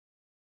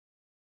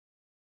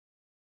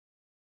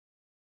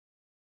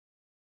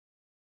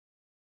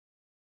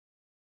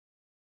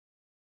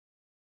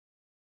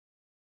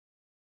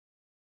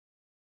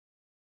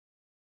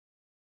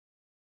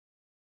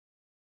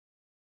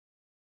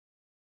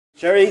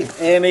Jerry,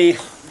 Amy,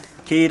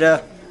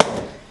 Keita,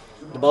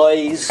 the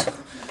boys,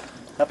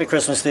 happy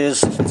Christmas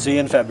days, and see you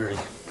in February.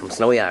 From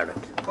Snowy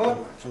Ireland.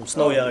 From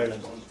Snowy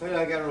Ireland.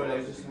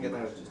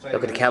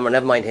 Look at the camera,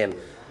 never mind him.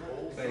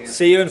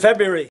 See you in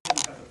February.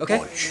 Okay.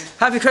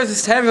 Happy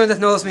Christmas to everyone that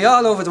knows me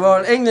all over the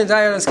world. England,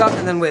 Ireland,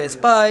 Scotland and Wales.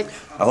 Bye.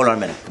 Hold on a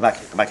minute.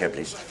 Come back here,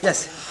 please.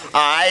 Yes.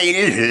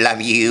 I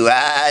love you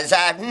as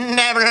I've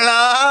never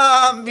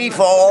loved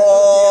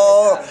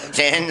before,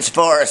 since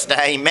first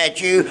I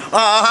met you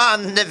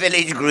on the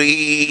village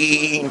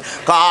green.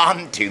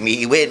 Come to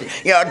me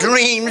with your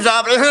dreams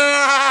of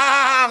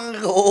long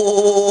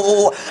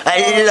ago.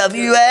 I love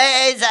you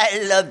as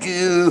I loved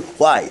you.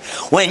 Why?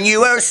 When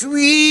you were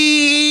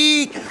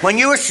sweet,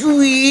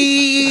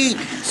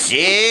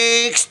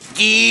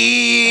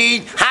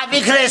 16.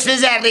 Happy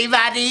Christmas,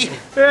 everybody.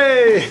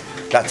 Hey!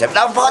 That's it.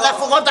 Now,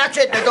 that's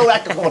it. Now go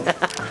back to phone.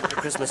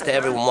 Christmas to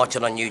everyone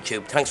watching on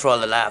YouTube. Thanks for all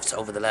the laughs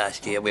over the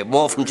last year. We have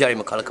more from Jerry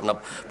McCullough coming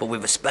up, but we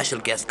have a special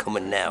guest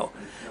coming now,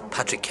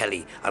 Patrick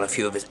Kelly, and a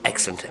few of his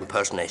excellent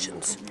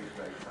impersonations.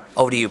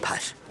 Over to you,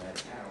 Pat.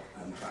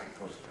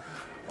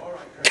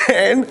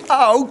 Ken,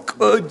 how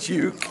could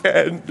you,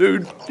 Ken,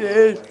 do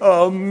this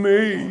on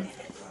me?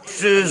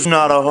 This is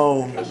not a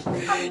home.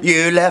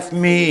 You left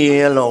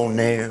me alone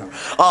there,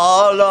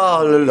 all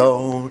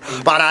alone.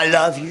 But I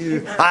love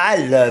you, I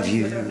love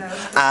you,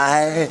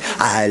 I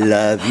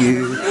love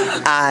you.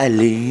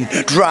 Eileen,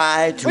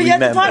 try to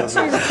remember.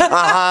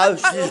 A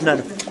house is not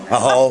a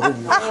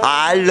home.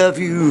 I love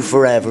you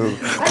forever.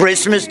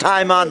 Christmas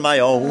time on my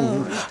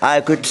own.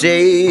 I could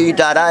say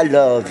that I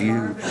love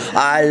you,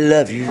 I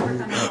love you.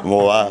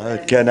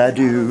 What can I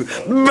do?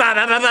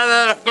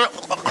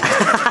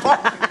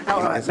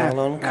 Is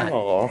Alan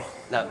Carr?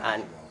 No,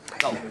 and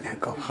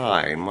go.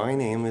 Hi, my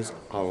name is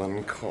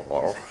Alan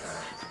Carr.